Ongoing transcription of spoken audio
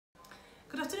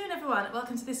Good afternoon everyone,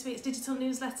 welcome to this week's digital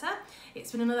newsletter.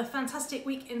 It's been another fantastic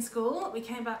week in school. We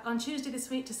came back on Tuesday this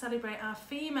week to celebrate our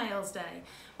Females Day.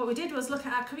 What we did was look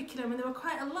at our curriculum, and there were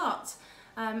quite a lot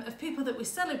of people that we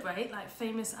celebrate, like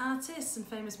famous artists and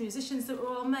famous musicians that were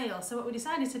all male. So what we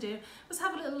decided to do was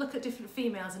have a little look at different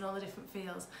females in all the different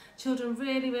fields. Children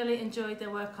really enjoyed their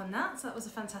work on that, so that was a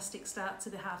fantastic start to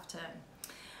the half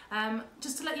term.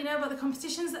 Just to let you know about the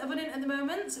competitions that are running at the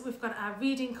moment, we've got our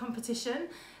reading competition.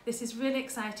 This is really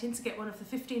exciting to get one of the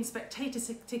 15 spectator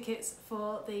tickets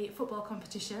for the football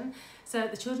competition. So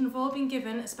the children have all been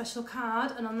given a special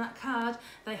card, and on that card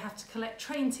they have to collect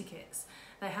train tickets.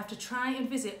 They have to try and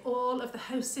visit all of the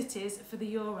host cities for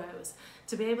the Euros.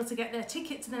 To be able to get their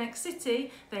ticket to the next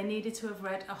city, they needed to have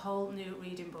read a whole new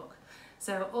reading book.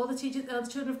 So all the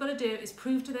children have got to do is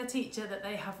prove to their teacher that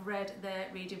they have read their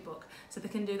reading book. So they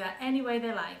can do that any way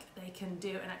they like. They can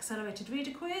do an accelerated reader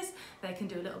quiz, they can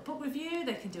do a little book review,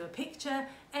 they can do a picture,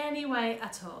 any way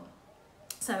at all.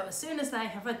 So as soon as they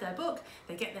have read their book,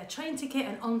 they get their train ticket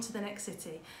and on to the next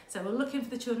city. So we're looking for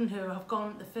the children who have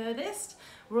gone the furthest.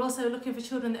 We're also looking for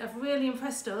children that have really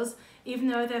impressed us, even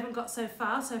though they haven't got so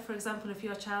far. So for example, if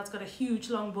your child's got a huge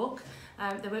long book,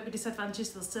 they won't be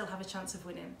disadvantaged, they'll still have a chance of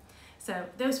winning. So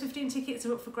those 15 tickets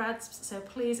are up for grabs, so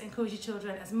please encourage your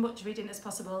children as much reading as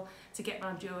possible to get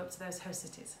round Europe to those host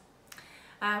cities.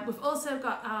 We've also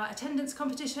got our attendance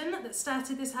competition that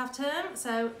started this half term,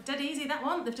 so dead easy that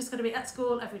one, they've just got to be at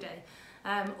school every day.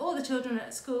 All the children are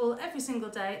at school every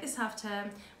single day. This half term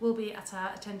will be at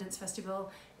our attendance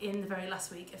festival in the very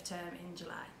last week of term in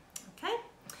July. Okay.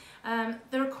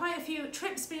 There are quite a few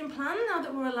trips being planned now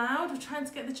that we're allowed. We're trying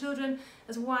to get the children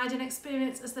as wide an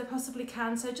experience as they possibly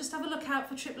can, so just have a look out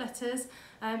for trip letters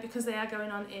because they are going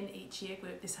on in each year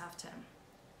group this half term.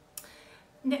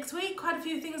 Next week, quite a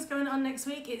few things going on next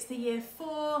week. It's the Year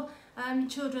 4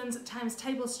 children's times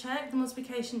tables check, the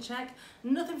multiplication check.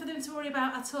 Nothing for them to worry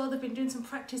about at all. They've been doing some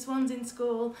practice ones in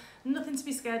school. Nothing to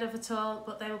be scared of at all,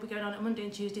 but they will be going on Monday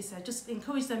and Tuesday, so just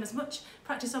encourage them as much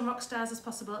practice on rock stars as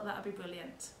possible. That would be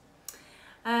brilliant.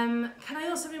 Can I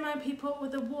also remind people,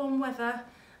 with the warm weather,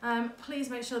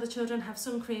 please make sure the children have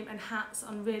sun cream and hats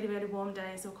on really warm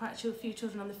days. There were quite a few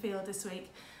children on the field this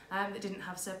week that didn't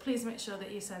have, so please make sure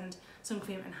that you send sun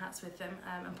cream and hats with them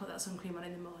and put that sun cream on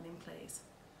in the morning, please.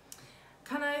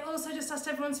 Can I also just ask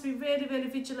everyone to be really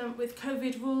vigilant with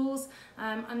COVID rules?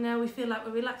 I know we feel like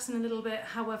we're relaxing a little bit,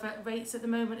 however rates at the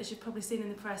moment, as you've probably seen in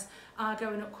the press, are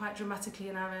going up quite dramatically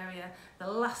in our area. The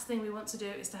last thing we want to do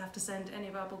is to have to send any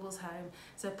of our bubbles home.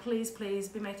 So please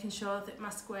be making sure that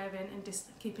mask wearing and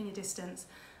keeping your distance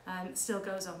still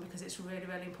goes on, because it's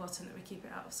really important that we keep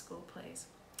it out of school, please.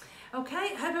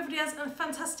 Okay, hope everybody has a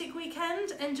fantastic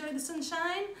weekend. Enjoy the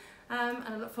sunshine. And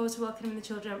I look forward to welcoming the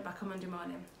children back on Monday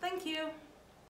morning. Thank you.